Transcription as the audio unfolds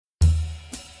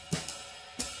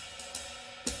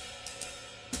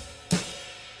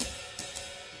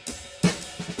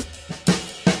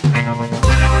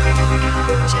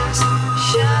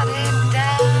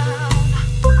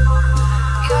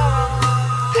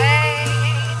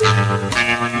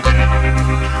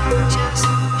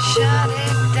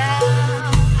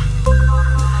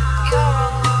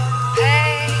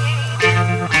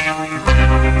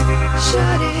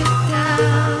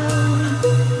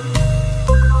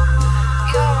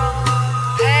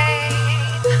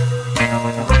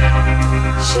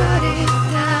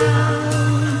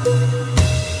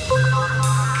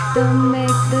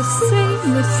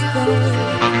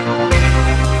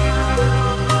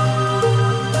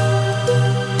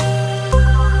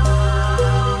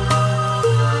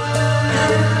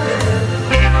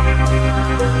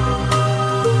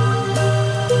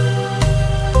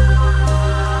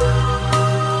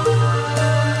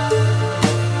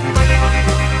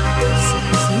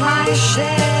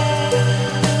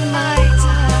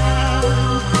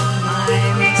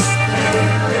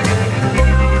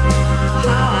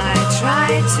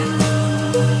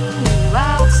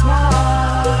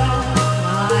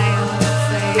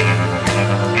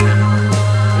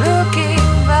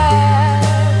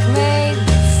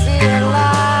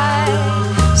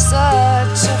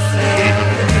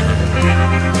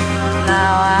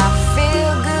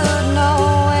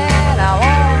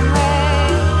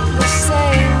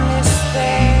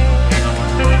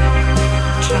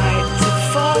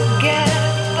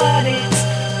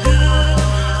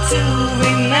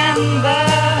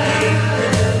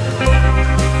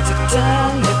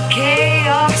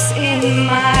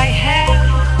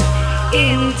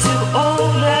into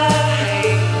order.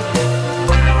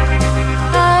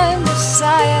 I'm the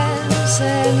science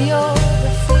and you're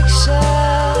the fiction.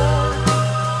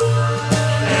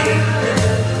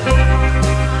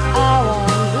 I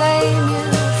won't blame you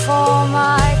for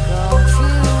my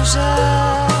confusion.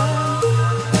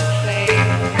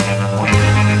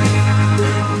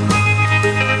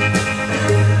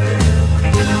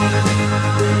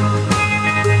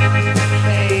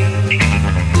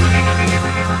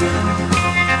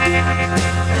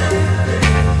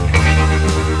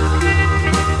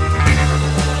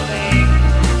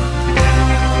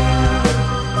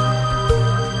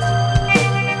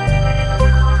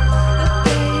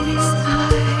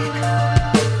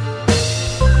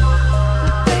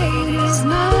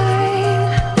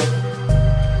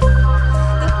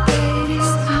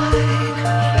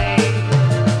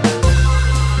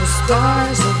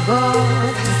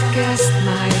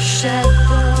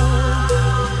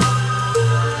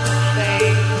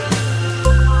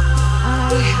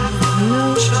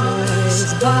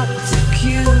 But to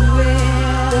cue in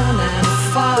and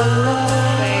follow.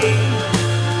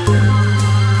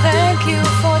 Thank you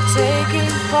for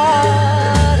taking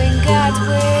part in God's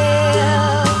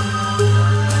will.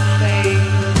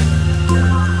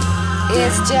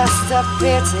 It's just a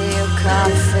pity you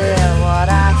can't feel what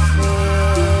I feel.